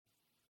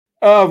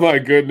Oh my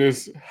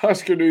goodness.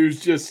 Husker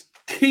News just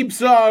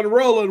keeps on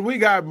rolling. We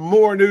got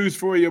more news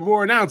for you,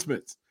 more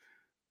announcements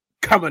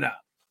coming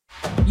up.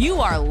 You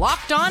are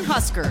Locked On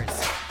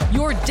Huskers,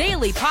 your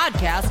daily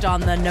podcast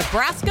on the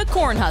Nebraska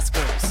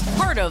Cornhuskers,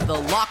 part of the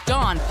Locked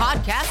On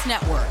Podcast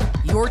Network,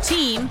 your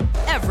team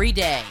every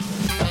day.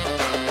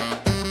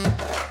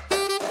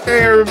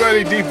 Hey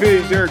everybody,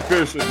 DP, Derek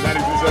Pearson,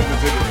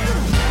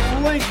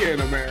 92.7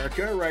 Lincoln,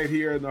 America, right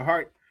here in the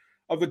heart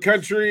of the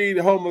country,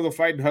 the home of the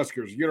Fighting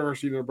Huskers,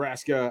 University of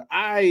Nebraska.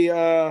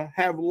 I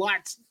have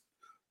lots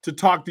to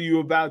talk to you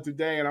about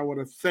today, and I want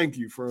to thank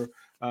you for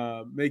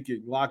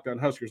making Locked On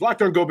Huskers,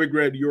 Locked On Go Big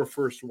Red, your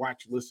first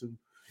watch, listen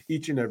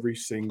each and every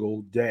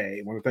single day.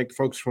 I want to thank the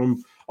folks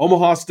from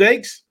Omaha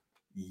Steaks.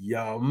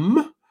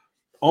 Yum.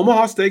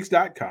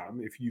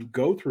 OmahaSteaks.com. If you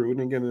go through, and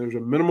again, there's a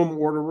minimum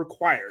order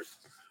required,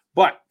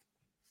 but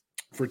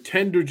for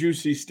tender,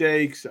 juicy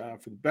steaks,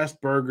 for the best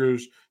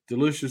burgers,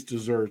 delicious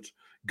desserts,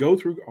 go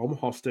through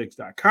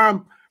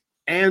OmahaSteaks.com.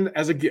 And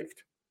as a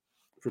gift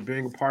for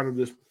being a part of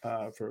this,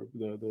 for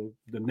the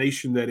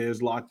nation that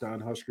is Locked On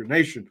Husker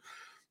Nation,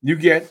 you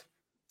get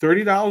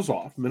 $30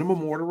 off,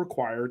 minimum order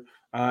required,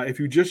 if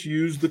you just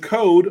use the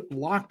code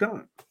Locked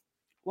On.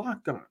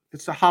 Locked On.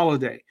 It's the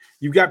holiday.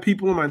 You've got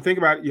people in mind. Think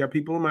about it. You have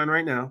people in mind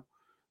right now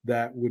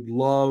that would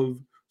love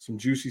some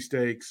juicy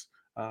steaks,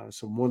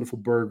 some wonderful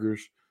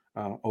burgers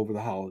over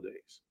the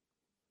holidays.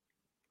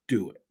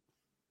 Do it.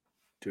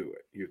 Do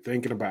it. You're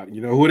thinking about it. You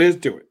know who it is?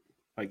 Do it.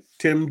 Like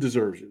Tim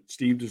deserves it.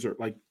 Steve deserves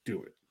it. Like,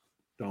 do it.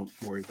 Don't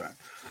worry about it.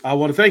 I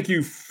want to thank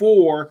you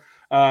for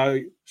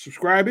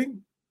subscribing,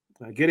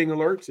 getting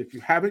alerts. If you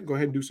haven't, go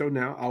ahead and do so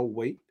now. I'll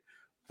wait.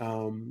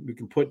 You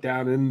can put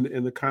down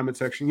in the comment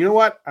section, you know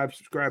what? I've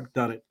subscribed,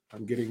 done it.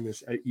 I'm getting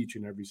this each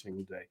and every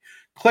single day.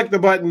 Click the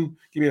button.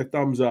 Give me a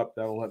thumbs up.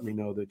 That'll let me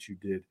know that you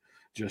did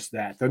just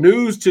that. The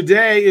news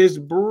today is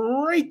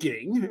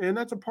breaking, and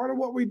that's a part of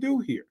what we do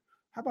here.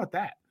 How about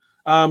that?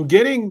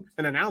 Getting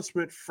an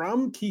announcement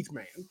from Keith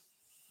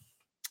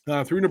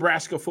Mann through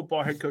Nebraska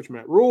football head coach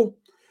Matt Rhule,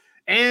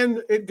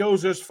 and it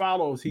goes as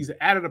follows. He's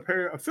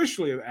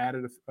officially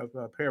added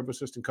a pair of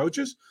assistant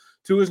coaches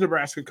to his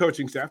Nebraska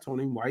coaching staff.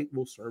 Tony White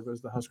will serve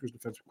as the Huskers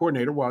defensive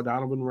coordinator, while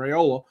Donovan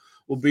Raiola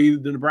will be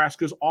the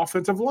Nebraska's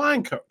offensive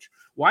line coach.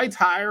 White's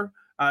hire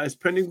is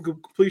pending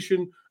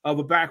completion of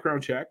a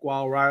background check,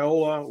 while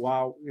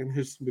Raiola,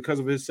 because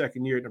of his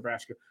second year at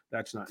Nebraska,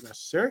 that's not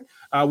necessary.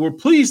 We're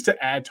pleased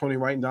to add Tony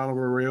White and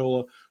Donovan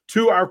Raiola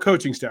to our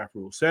coaching staff.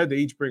 Rule said they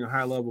each bring a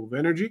high level of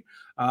energy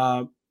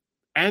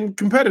and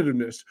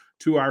competitiveness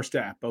to our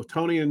staff. Both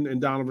Tony and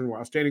Donovan were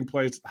outstanding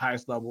players at the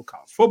highest level of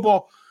college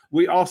football.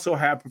 We also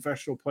have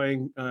professional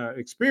playing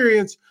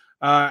experience,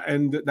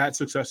 and that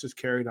success is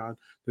carried on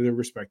to their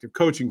respective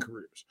coaching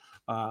careers.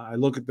 I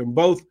look at them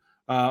both.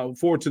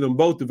 Forward to them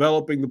both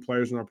developing the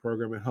players in our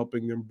program and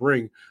helping them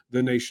bring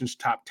the nation's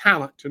top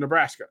talent to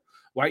Nebraska.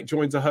 White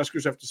joins the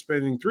Huskers after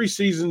spending 3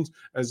 seasons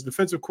as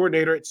defensive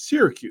coordinator at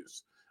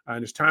Syracuse.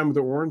 In his time with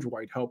the Orange,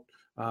 White helped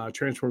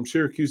transform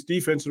Syracuse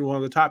defense into one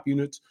of the top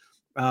units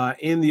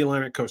in the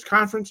Atlantic Coast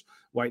Conference.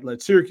 White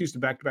led Syracuse to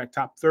back-to-back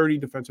top 30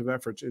 defensive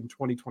efforts in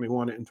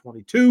 2021 and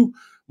 22,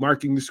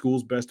 marking the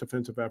school's best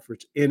defensive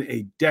efforts in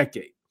a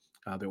decade.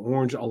 The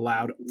Orange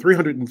allowed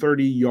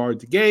 330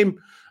 yards a game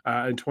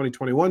in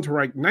 2021 to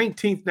rank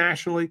 19th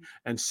nationally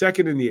and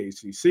second in the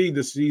ACC.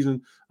 This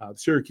season, the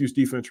Syracuse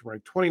defense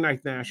ranked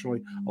 29th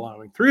nationally,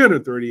 allowing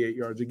 338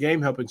 yards a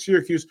game, helping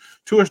Syracuse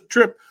to a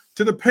trip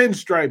to the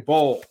Pinstripe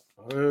Bowl.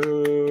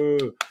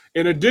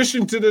 In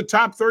addition to the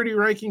top 30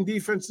 ranking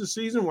defense this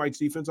season, White's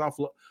defense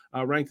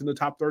ranked in the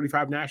top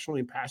 35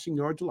 nationally in passing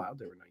yards allowed.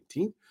 They were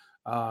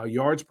 19th.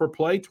 Yards per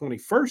play,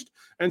 21st.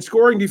 And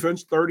scoring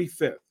defense,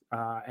 35th.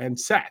 And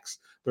sacks,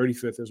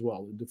 35th as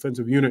well. The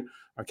defensive unit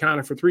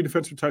accounted for 3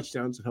 defensive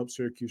touchdowns and helped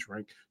Syracuse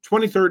rank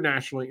 23rd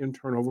nationally in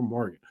turnover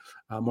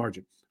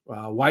margin.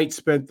 White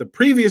spent the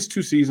previous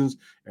 2 seasons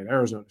at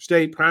Arizona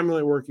State,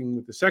 primarily working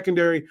with the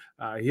secondary.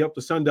 He helped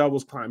the Sun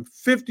Devils climb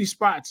 50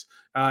 spots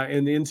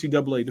in the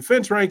NCAA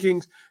defense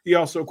rankings. He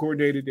also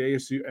coordinated the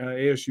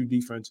ASU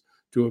defense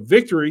to a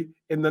victory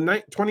in the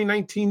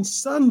 2019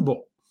 Sun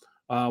Bowl.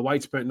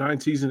 White spent 9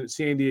 seasons at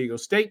San Diego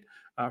State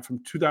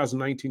from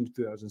 2019 to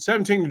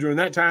 2017. During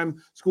that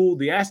time,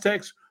 the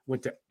Aztecs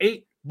went to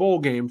 8 bowl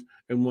games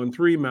and won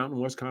 3 Mountain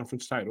West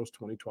Conference titles,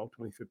 2012,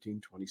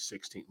 2015,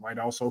 2016. White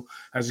also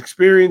has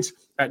experience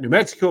at New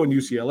Mexico and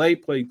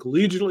UCLA, played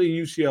collegiately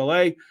at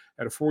UCLA,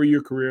 had a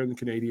 4-year career in the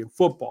Canadian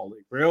Football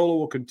League. Raiola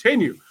will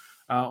continue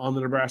on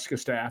the Nebraska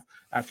staff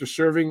after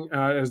serving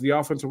as the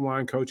offensive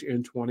line coach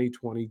in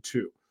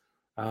 2022.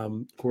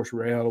 Of course,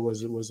 Raiola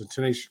was a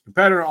tenacious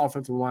competitor,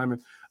 offensive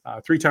lineman,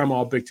 3-time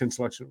All-Big Ten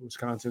selection at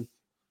Wisconsin,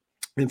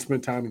 and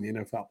spent time in the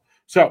NFL.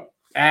 So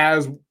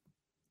as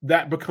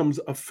that becomes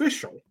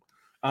official,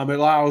 it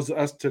allows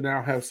us to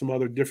now have some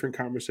other different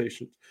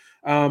conversations.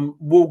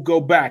 We'll go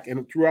back,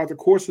 and throughout the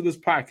course of this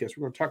podcast,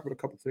 we're going to talk about a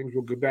couple of things.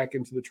 We'll go back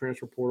into the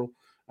transfer portal,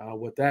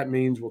 what that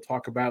means. We'll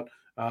talk about,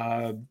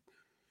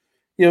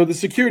 the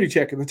security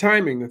check and the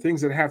timing, the things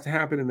that have to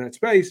happen in that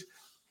space.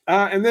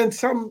 And then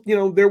some,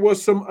 there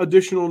was some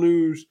additional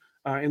news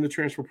in the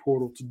transfer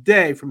portal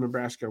today from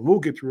Nebraska. We'll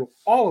get through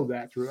all of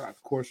that throughout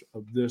the course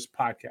of this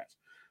podcast.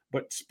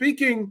 But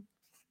speaking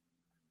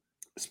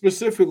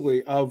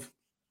specifically of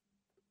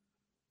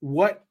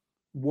what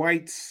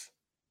White's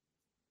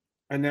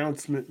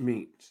announcement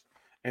means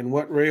and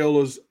what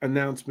Raiola's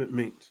announcement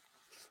means.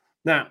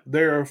 Now,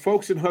 there are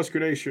folks in Husker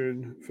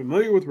Nation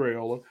familiar with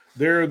Raiola.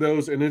 There are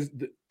those, and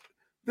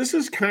this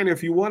is kind of,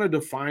 if you want to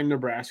define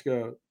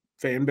Nebraska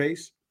fan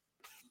base,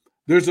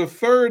 there's a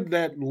third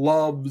that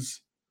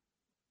loves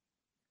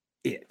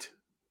it.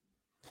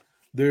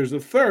 There's a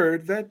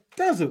third that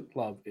doesn't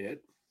love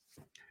it.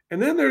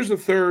 And then there's a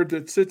third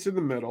that sits in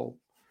the middle.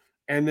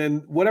 And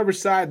then whatever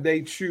side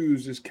they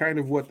choose is kind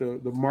of what the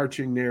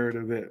marching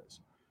narrative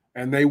is.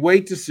 And they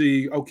wait to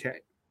see, okay,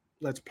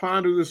 let's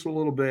ponder this a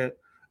little bit.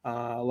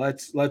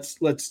 Let's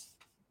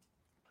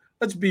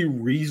be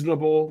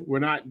reasonable. We're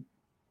not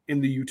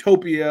in the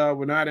utopia.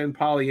 We're not in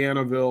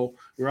Pollyannaville.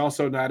 We're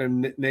also not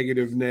in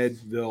negative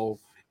Nedville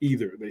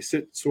either. They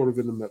sit sort of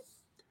in the middle.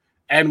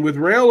 And with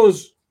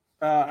Raiola's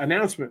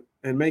announcement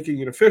and making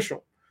it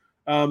official,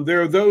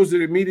 there are those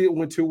that immediately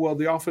went to, well,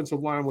 the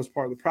offensive line was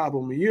part of the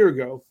problem a year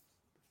ago.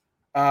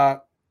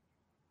 How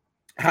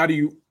do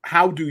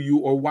you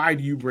or why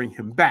do you bring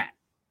him back?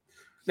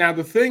 Now,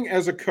 the thing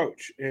as a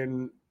coach,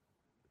 and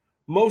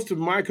most of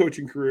my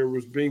coaching career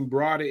was being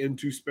brought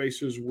into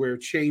spaces where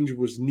change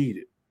was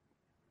needed,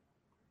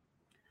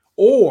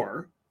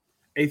 or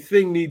a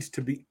thing needs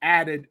to be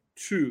added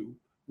to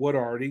what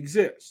already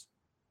exists.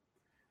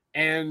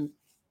 And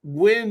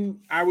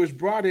when I was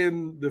brought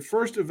in, the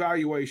first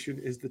evaluation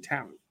is the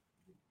talent.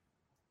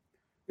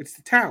 It's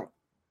the talent.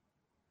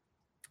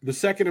 The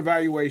second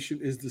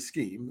evaluation is the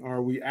scheme.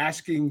 Are we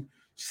asking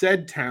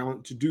said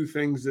talent to do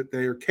things that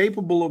they are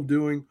capable of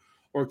doing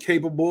or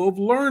capable of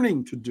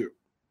learning to do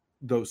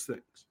those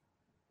things?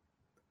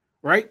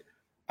 Right?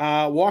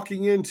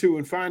 Walking into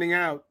and finding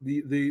out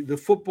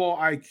the football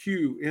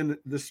IQ in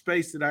the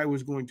space that I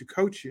was going to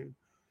coach in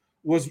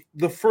was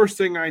the first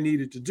thing I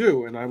needed to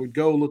do. And I would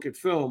go look at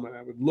film, and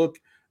I would look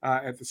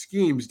at the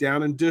schemes,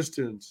 down and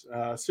distance,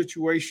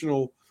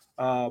 situational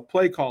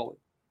play calling,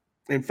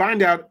 and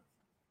find out,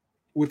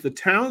 with the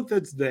talent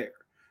that's there,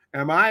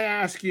 am I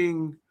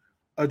asking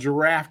a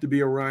giraffe to be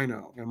a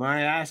rhino? Am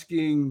I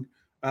asking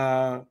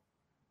a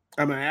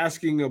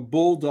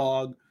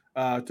bulldog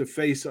to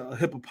face a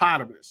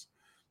hippopotamus?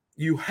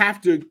 You have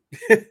to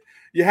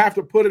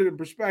put it in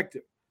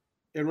perspective.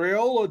 And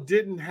Raiola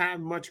didn't have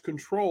much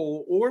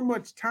control or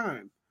much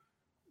time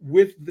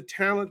with the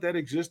talent that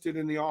existed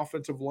in the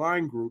offensive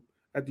line group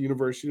at the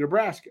University of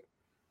Nebraska.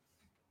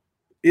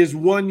 Is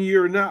 1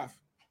 year enough?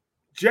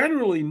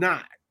 Generally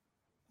not.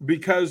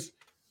 Because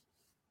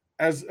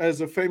as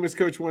a famous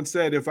coach once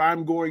said, if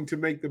I'm going to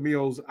make the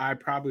meals, I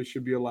probably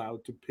should be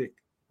allowed to pick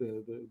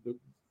the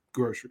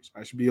groceries.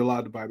 I should be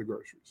allowed to buy the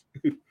groceries.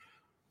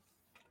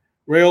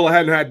 Raiola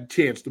hadn't had a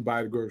chance to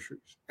buy the groceries.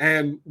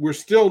 And we're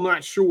still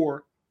not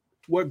sure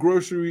what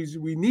groceries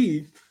we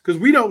need because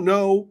we don't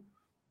know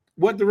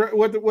what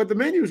the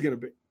menu is going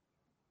to be.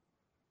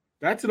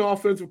 That's an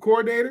offensive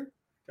coordinator.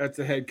 That's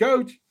a head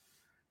coach.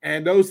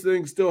 And those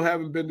things still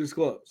haven't been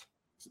disclosed.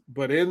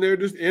 But in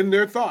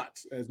their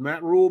thoughts, as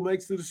Matt Rhule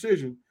makes the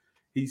decision,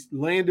 he's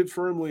landed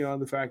firmly on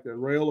the fact that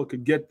Raiola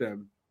could get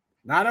them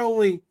not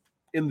only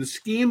in the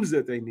schemes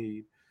that they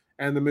need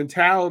and the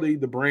mentality,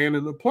 the brand,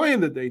 and the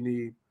plan that they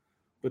need,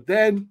 but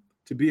then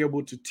to be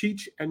able to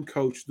teach and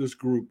coach this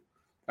group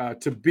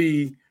to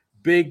be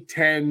Big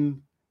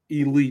Ten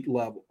elite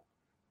level.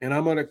 And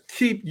I'm going to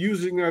keep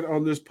using that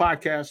on this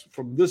podcast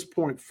from this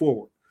point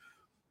forward.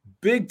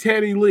 Big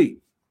Ten elite.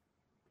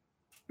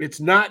 It's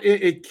not.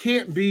 It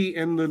can't be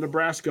in the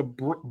Nebraska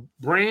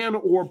brand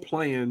or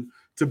plan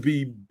to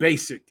be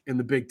basic in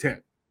the Big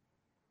Ten.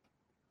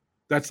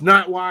 That's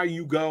not why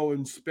you go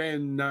and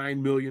spend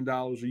 $9 million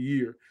a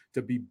year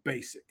to be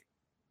basic.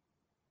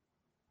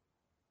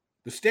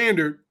 The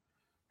standard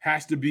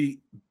has to be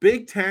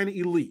Big Ten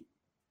elite.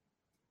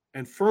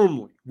 And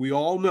firmly, we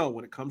all know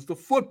when it comes to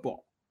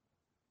football,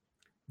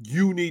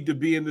 you need to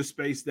be in the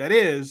space that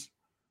is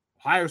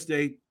Ohio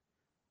State,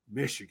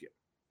 Michigan.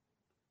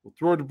 We'll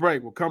throw it to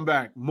break. We'll come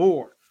back.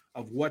 More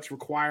of what's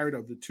required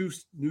of the two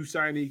new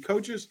signee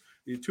coaches,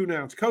 the two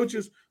announced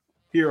coaches,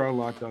 here on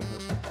Locked On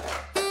Huskers.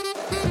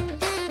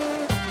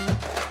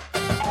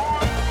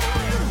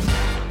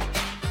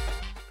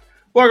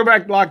 Welcome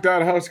back to Locked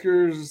On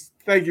Huskers.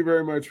 Thank you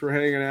very much for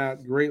hanging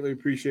out. Greatly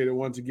appreciate it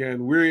once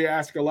again. We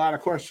ask a lot of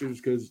questions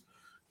because,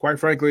 quite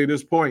frankly, at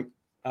this point,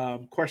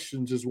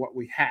 questions is what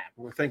we have.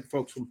 I want to thank the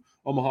folks from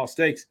Omaha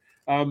Steaks.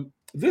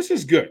 This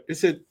is good.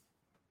 It's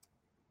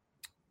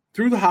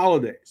through the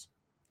holidays,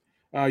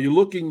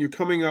 you're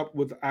coming up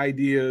with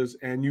ideas,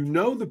 and you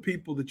know the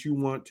people that you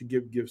want to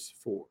give gifts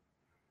for.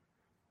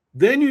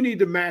 Then you need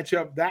to match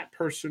up that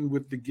person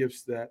with the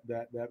gifts that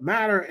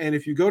matter. And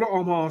if you go to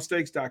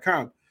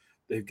omahasteaks.com,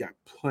 they've got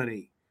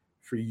plenty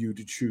for you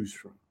to choose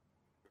from.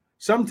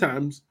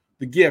 Sometimes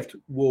the gift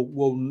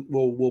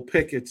will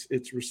pick its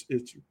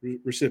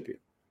recipient.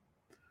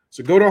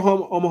 So go to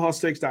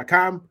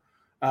omahasteaks.com.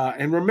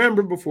 And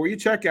remember, before you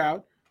check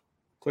out,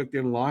 click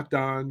in Locked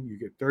On. You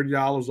get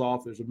 $30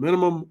 off. There's a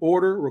minimum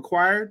order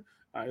required.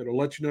 It'll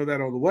let you know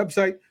that on the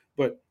website.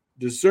 But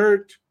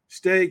dessert,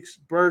 steaks,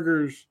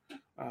 burgers,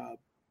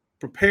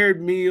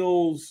 prepared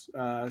meals,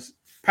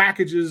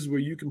 packages where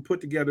you can put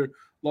together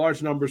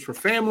large numbers for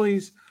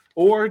families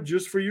or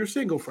just for your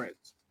single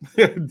friends.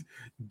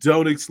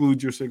 Don't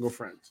exclude your single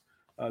friends.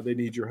 They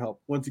need your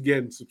help. Once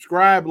again,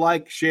 subscribe,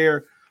 like,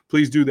 share.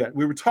 Please do that.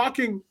 We were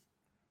talking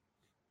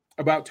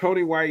about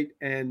Tony White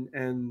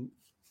and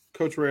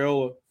Coach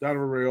Raiola,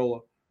 Donovan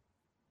Raiola,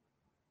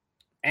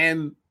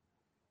 and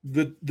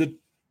the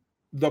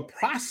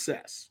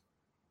process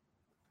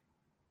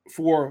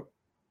for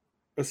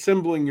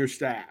assembling your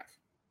staff.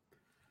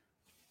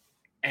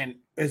 And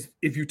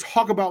if you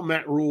talk about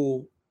Matt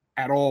Rhule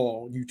at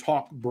all, you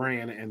talk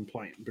brand and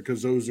plan,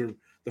 because those are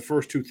the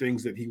first two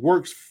things that he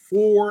works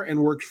for and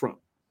works from.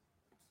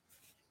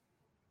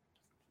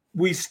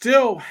 We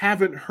still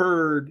haven't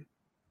heard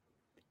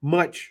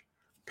much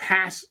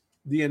past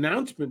the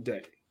announcement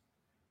day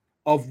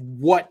of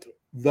what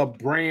the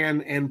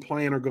brand and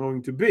plan are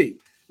going to be.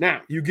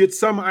 Now, you get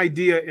some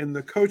idea in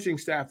the coaching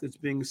staff that's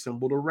being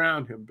assembled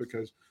around him,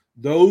 because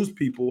those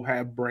people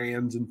have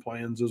brands and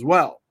plans as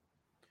well.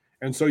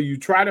 And so you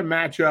try to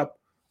match up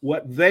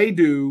what they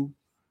do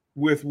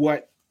with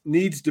what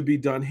needs to be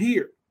done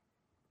here.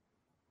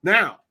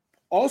 Now,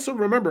 also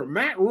remember,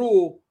 Matt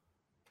Rhule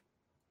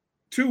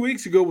 2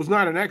 weeks ago was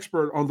not an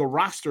expert on the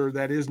roster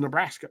that is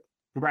Nebraska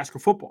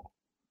football.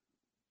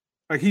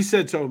 Like he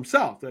said to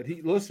himself that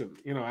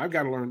I've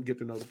got to learn to get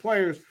to know the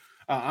players.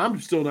 I'm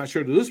still not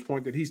sure to this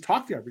point that he's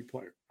talked to every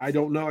player. I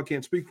don't know. I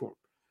can't speak for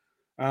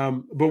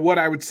him. But what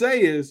I would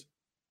say is,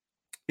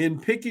 in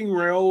picking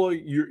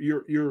Raiola,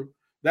 you're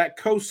that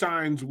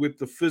co-signs with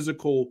the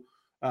physical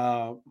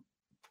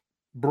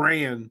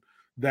brand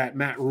that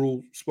Matt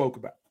Rhule spoke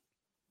about.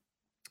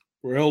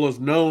 Raiola is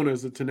known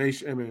as a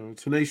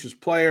tenacious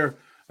player,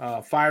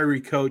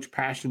 fiery coach,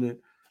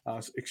 passionate,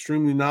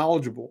 extremely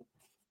knowledgeable.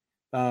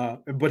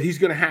 But he's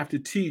going to have to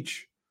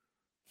teach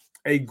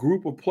a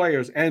group of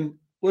players. And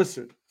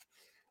listen,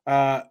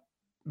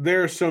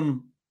 there are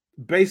some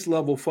base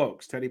level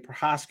folks. Teddy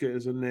Prohaska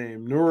is a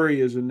name. Nuri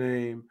is a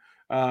name.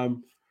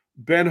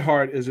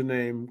 Benhart is a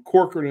name.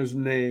 Corcoran is a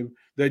name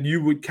that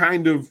you would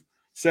kind of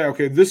say,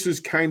 okay, this is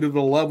kind of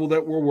the level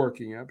that we're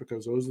working at,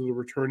 because those are the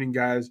returning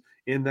guys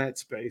in that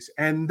space.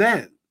 And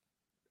then,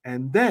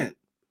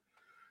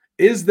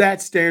 is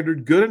that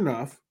standard good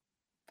enough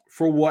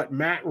for what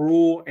Matt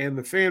Rhule and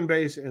the fan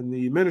base and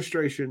the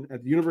administration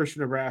at the University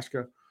of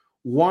Nebraska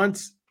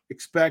wants,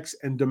 expects,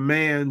 and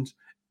demands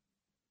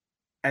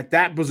at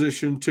that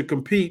position to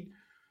compete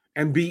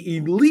and be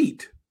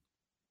elite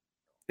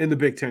in the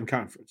Big Ten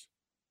Conference?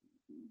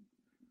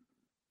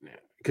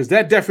 Because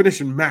that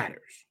definition matters.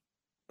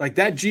 Like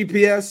that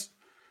GPS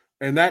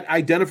and that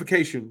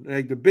identification,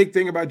 like the big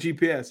thing about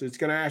GPS, it's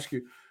going to ask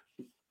you,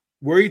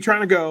 where are you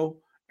trying to go?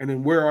 And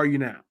then where are you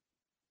now?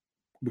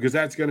 Because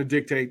that's going to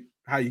dictate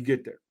how you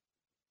get there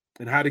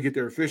and how to get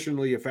there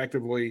efficiently,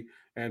 effectively,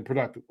 and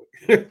productively.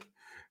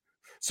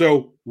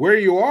 So where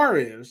you are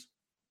is,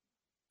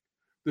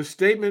 the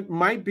statement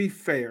might be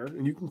fair,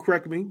 and you can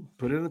correct me,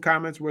 put it in the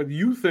comments whether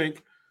you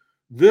think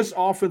this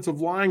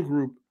offensive line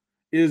group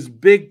is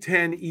Big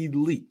Ten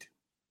elite.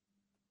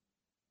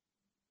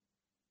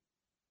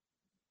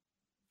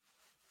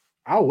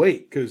 I'll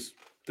wait, because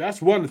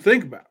that's one to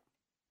think about.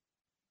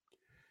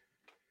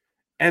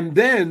 And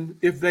then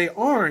if they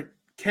aren't,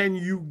 can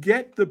you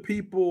get the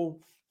people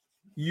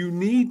you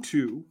need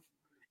to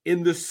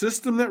in the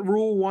system that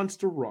Rhule wants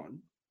to run,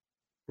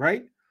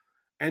 right?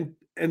 And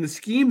the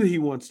scheme that he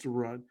wants to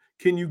run?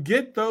 Can you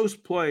get those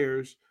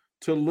players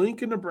to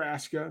Lincoln,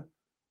 Nebraska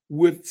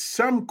with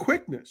some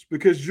quickness?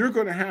 Because you're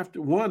going to have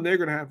to, they're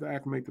going to have to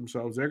acclimate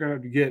themselves. They're going to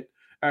have to get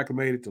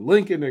acclimated to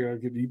Lincoln. They're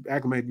going to get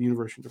acclimated to the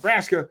University of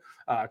Nebraska,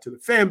 to the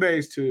fan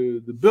base,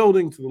 to the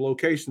building, to the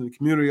location, the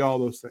community, all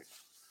those things.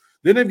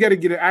 Then they've got to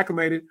get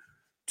acclimated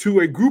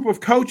to a group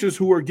of coaches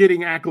who are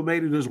getting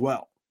acclimated as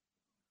well.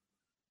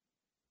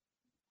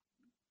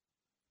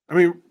 I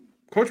mean,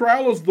 Coach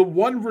Raiola is the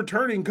one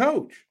returning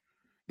coach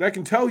that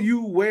can tell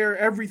you where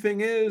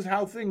everything is,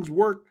 how things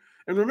work.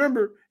 And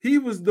remember, he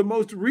was the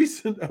most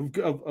recent of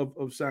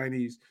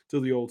signees to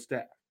the old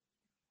staff.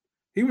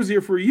 He was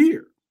here for a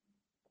year,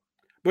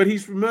 but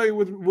he's familiar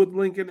with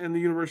Lincoln and the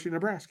University of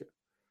Nebraska.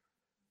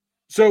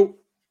 So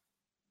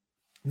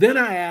then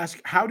I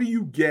ask, how do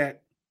you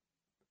get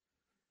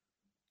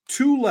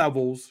two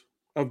levels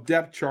of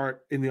depth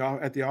chart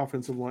at the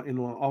offensive line, in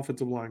the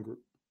offensive line group?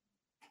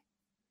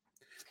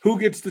 Who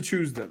gets to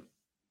choose them?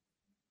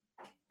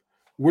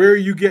 Where are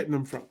you getting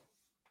them from?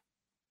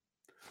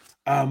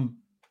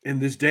 In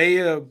this day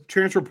of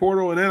transfer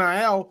portal and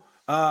NIL,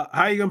 how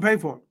are you going to pay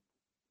for them?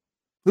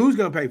 Who's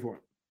going to pay for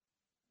them?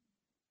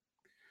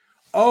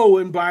 Oh,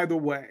 and by the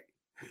way,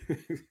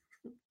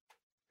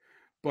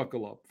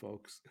 buckle up,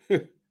 folks.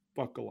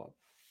 Buckle up.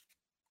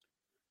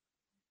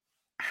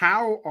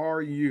 How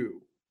are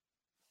you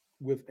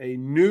with a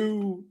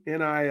new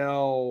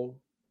NIL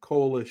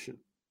coalition,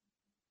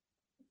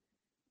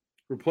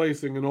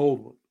 replacing an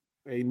old one,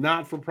 a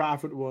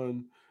not-for-profit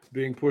one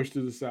being pushed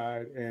to the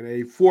side and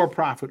a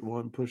for-profit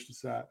one pushed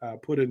aside,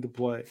 put into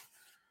play.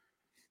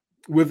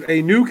 With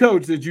a new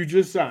coach that you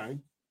just signed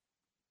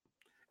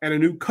and a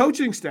new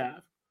coaching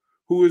staff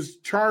who is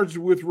charged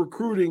with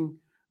recruiting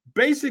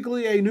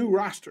basically a new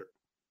roster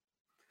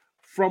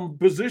from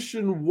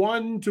position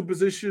 1 to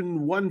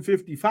position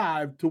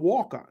 155 to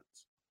walk-ons.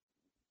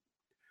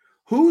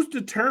 Who's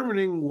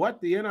determining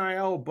what the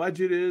NIL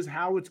budget is,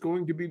 how it's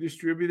going to be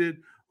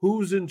distributed,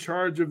 who's in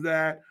charge of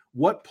that,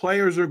 what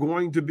players are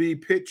going to be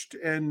pitched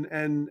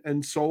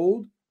and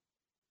sold?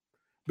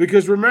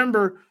 Because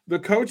remember, the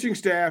coaching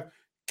staff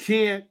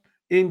can't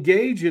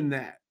engage in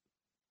that.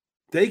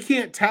 They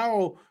can't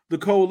tell the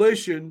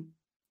coalition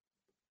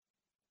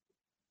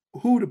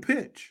who to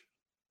pitch.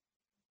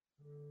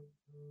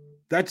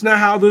 That's not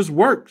how this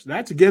works.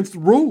 That's against the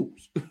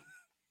rules.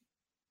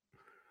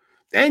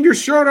 And you're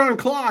short on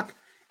clock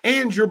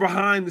and you're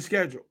behind the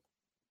schedule.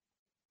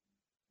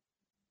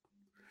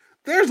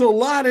 There's a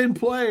lot in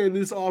play in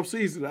this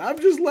offseason. I'm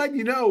just letting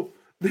you know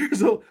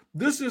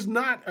this is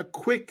not a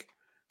quick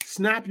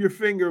snap your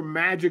finger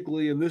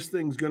magically and this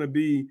thing's going to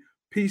be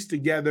pieced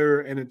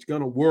together and it's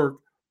going to work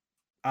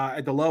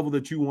at the level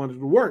that you want it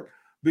to work,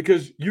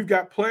 because you've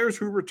got players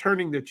who are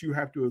returning that you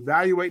have to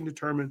evaluate and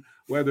determine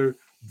whether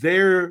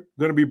they're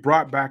going to be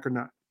brought back or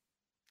not.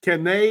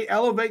 Can they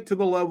elevate to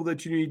the level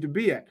that you need to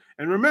be at?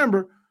 And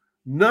remember,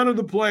 none of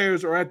the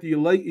players are at the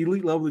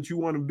elite level that you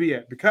want to be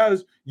at,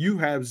 because you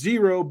have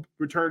 0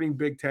 returning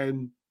Big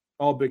Ten,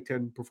 all Big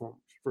Ten performers,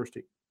 first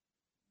team.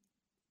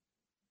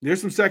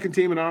 There's some second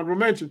team and honorable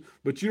mention,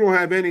 but you don't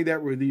have any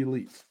that were the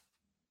elites.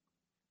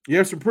 You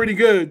have some pretty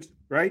goods,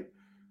 right?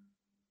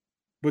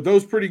 But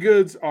those pretty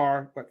goods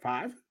are, what,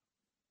 5?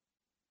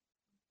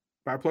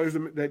 5 players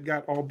that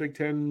got all Big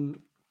Ten,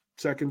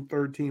 second,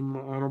 third team,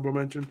 honorable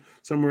mention,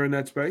 somewhere in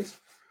that space.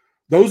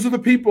 Those are the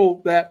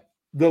people that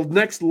the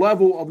next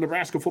level of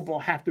Nebraska football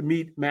have to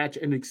meet, match,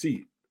 and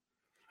exceed.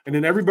 And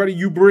then everybody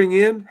you bring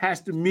in has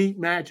to meet,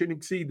 match, and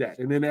exceed that.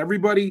 And then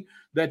everybody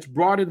that's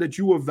brought in that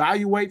you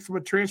evaluate from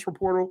a transfer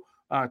portal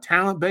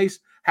talent base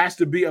has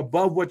to be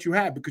above what you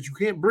have, because you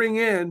can't bring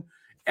in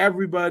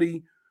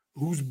everybody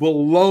who's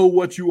below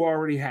what you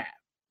already have.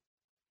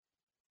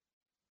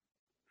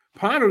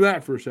 Ponder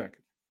that for a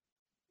second.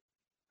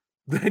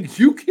 That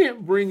you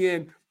can't bring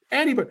in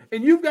anybody.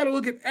 And you've got to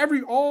look at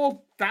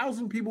all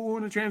 1,000 people who are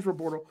in the transfer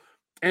portal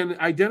and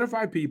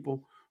identify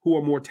people who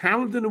are more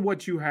talented than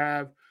what you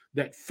have,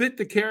 that fit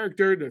the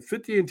character, that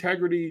fit the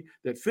integrity,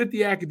 that fit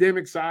the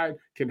academic side,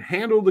 can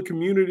handle the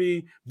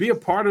community, be a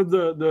part of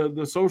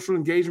the social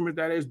engagement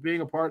that is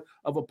being a part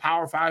of a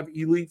Power 5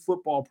 elite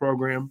football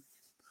program.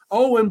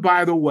 Oh, and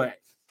by the way,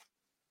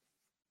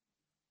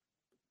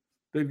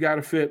 they've got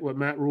to fit what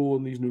Matt Rhule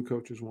and these new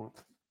coaches want.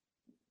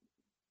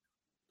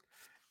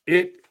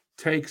 It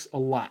takes a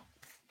lot.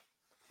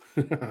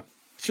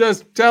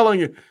 Just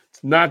telling you,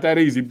 it's not that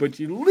easy, but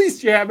at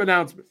least you have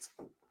announcements.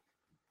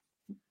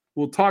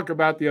 We'll talk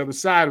about the other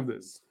side of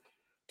this.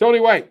 Tony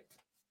White,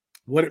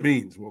 what it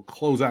means. We'll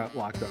close out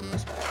Locked On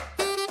Huskers.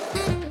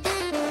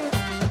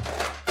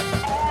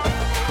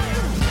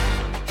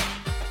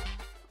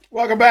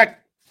 Welcome back.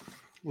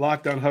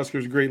 Locked On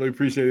Huskers, greatly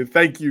appreciated.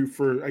 Thank you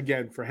for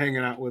hanging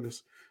out with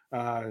us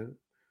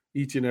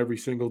each and every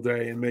single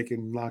day and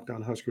making Locked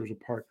On Huskers a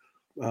part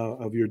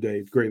of your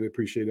day. Greatly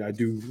appreciated. I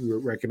do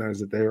recognize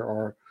that there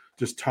are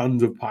just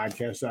tons of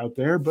podcasts out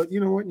there, but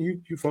you know what?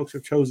 You folks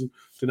have chosen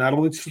to not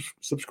only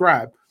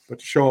subscribe, but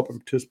to show up and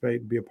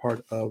participate and be a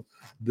part of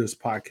this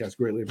podcast.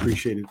 Greatly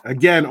appreciated.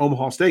 Again,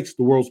 Omaha Steaks,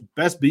 the world's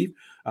best beef,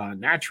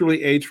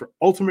 naturally aged for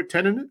ultimate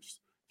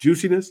tenderness,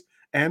 juiciness,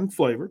 and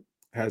flavor.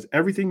 Has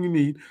everything you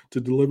need to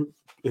deliver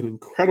an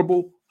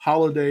incredible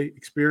holiday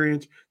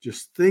experience.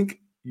 Just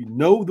think,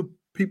 the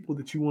people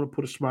that you want to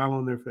put a smile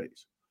on their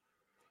face.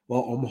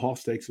 Well, Omaha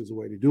Steaks is the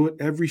way to do it.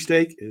 Every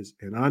steak is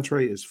an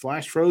entree, is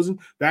flash frozen,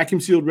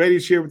 vacuum sealed, ready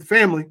to share with the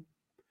family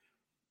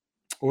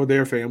or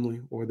their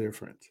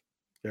friends.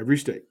 Every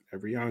steak,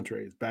 every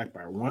entree is backed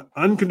by one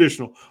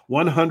unconditional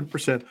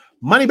 100%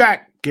 money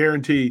back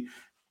guarantee.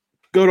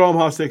 Go to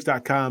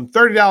omahasteaks.com.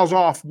 $30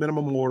 off,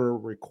 minimum order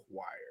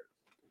required.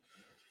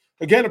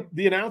 Again,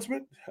 the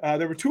announcement.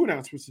 There were 2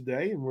 announcements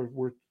today, and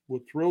we're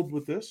thrilled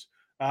with this.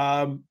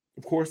 Of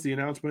course, the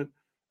announcement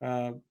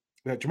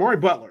that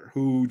Jamari Butler,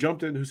 who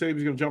said he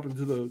was going to jump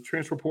into the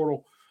transfer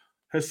portal,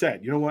 has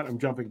said, you know what, I'm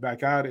jumping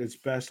back out. It's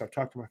best. I've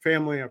talked to my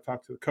family. I've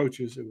talked to the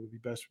coaches. It would be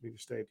best for me to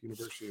stay at the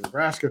University of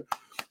Nebraska.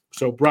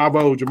 So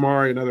bravo,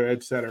 Jamari, another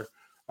edge setter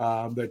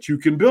that you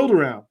can build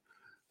around.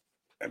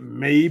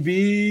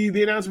 Maybe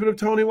the announcement of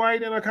Tony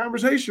White and a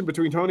conversation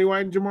between Tony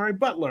White and Jamari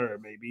Butler.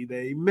 Maybe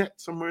they met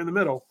somewhere in the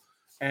middle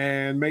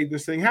and made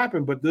this thing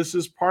happen. But this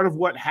is part of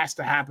what has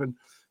to happen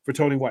for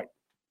Tony White,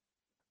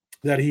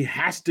 that he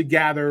has to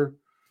gather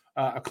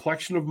a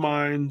collection of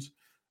minds.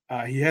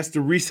 He has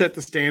to reset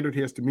the standard.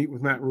 He has to meet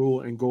with Matt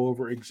Rhule and go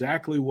over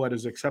exactly what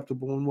is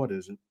acceptable and what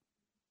isn't,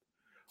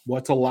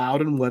 what's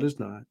allowed and what is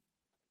not.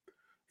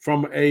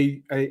 from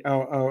a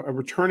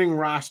returning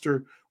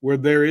roster where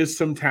there is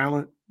some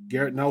talent.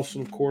 Garrett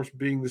Nelson, of course,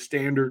 being the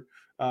standard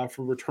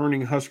for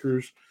returning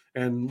Huskers,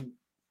 and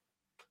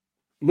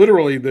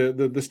literally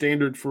the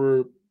standard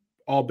for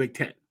all Big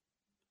Ten.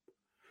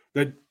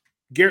 That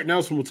Garrett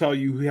Nelson will tell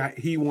you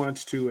he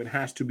wants to and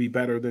has to be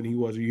better than he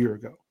was a year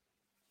ago.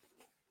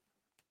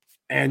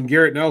 And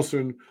Garrett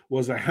Nelson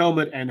was a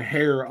helmet and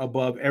hair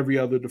above every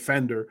other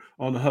defender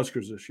on the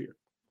Huskers this year.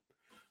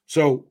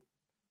 So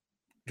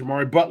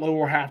Jamari Butler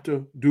will have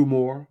to do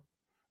more.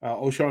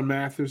 O'Shawn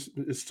Mathis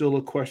is still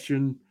a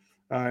question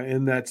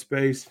in that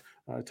space.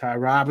 Ty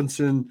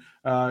Robinson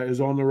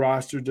is on the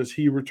roster. Does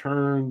he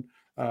return?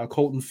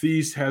 Colton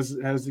Feast has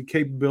the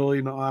capability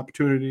and the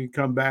opportunity to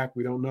come back.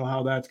 We don't know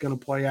how that's going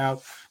to play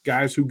out.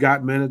 Guys who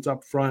got minutes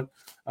up front.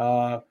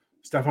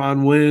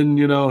 Stephon Wynn,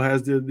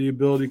 has the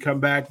ability to come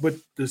back. But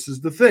this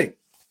is the thing.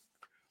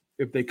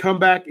 If they come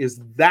back,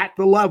 is that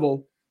the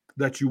level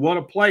that you want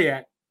to play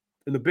at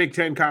in the Big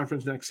Ten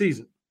Conference next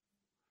season?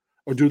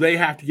 Or do they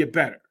have to get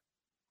better?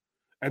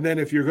 And then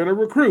if you're going to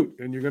recruit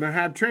and you're going to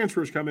have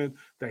transfers come in,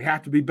 they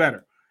have to be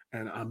better.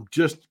 And I'm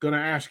just going to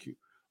ask you,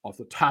 off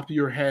the top of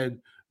your head,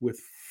 with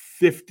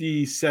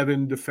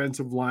 57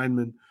 defensive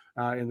linemen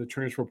in the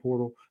transfer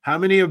portal, how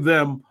many of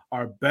them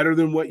are better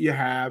than what you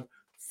have,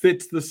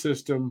 fits the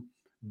system,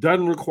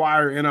 doesn't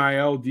require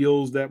NIL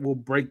deals that will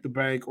break the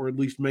bank or at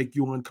least make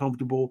you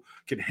uncomfortable,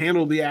 can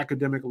handle the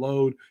academic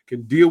load,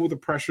 can deal with the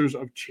pressures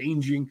of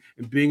changing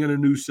and being in a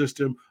new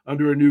system,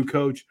 under a new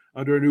coach,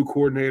 under a new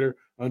coordinator,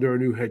 under a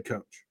new head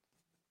coach?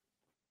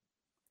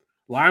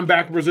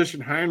 Linebacker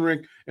position,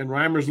 Heinrich and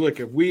Reimerslick.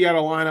 If we got a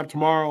lineup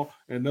tomorrow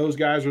and those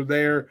guys are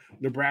there,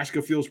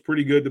 Nebraska feels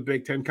pretty good. The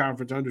Big Ten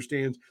Conference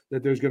understands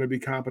that there's going to be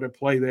competent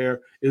play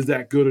there. Is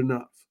that good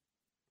enough?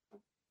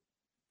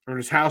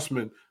 Ernest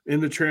Hausman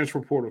in the transfer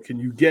portal. Can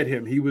you get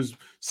him? He was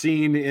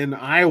seen in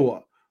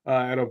Iowa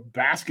at a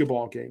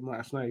basketball game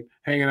last night,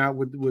 hanging out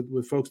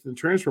with folks in the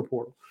transfer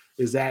portal.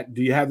 Do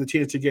you have the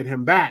chance to get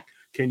him back?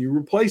 Can you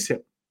replace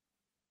him?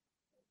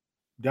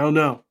 Don't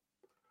know.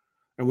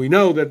 And we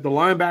know that the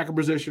linebacker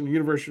position,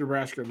 University of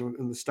Nebraska,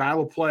 and the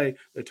style of play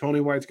that Tony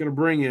White's going to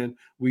bring in,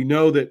 we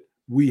know that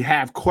we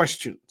have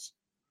questions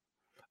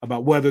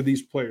about whether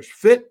these players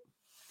fit,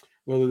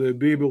 whether they'll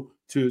be able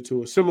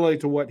to assimilate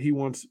to what he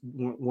wants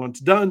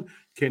done.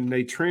 Can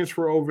they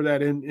transfer over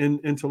that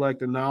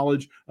intellect and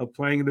knowledge of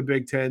playing in the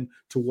Big Ten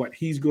to what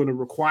he's going to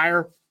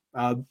require?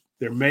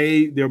 There'll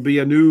be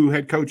a new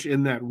head coach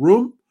in that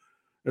room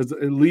as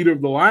a leader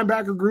of the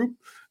linebacker group,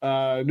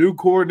 a new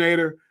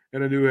coordinator,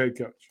 and a new head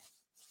coach.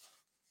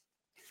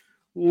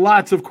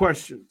 Lots of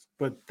questions,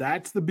 but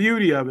that's the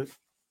beauty of it.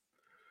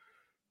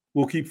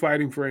 We'll keep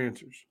fighting for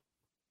answers.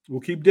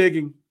 We'll keep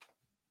digging.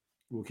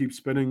 We'll keep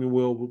spinning the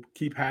wheel. We'll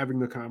keep having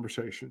the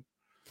conversation.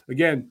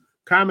 Again,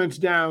 comments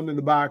down in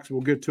the box.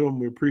 We'll get to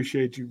them. We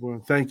appreciate you. We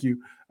want to thank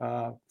you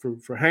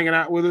for hanging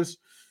out with us.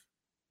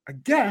 I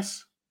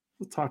guess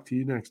we'll talk to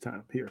you next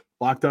time here.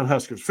 Locked On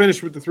Huskers.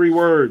 Finish with the 3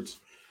 words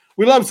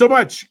we love so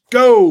much.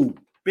 Go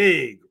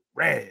Big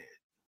Red.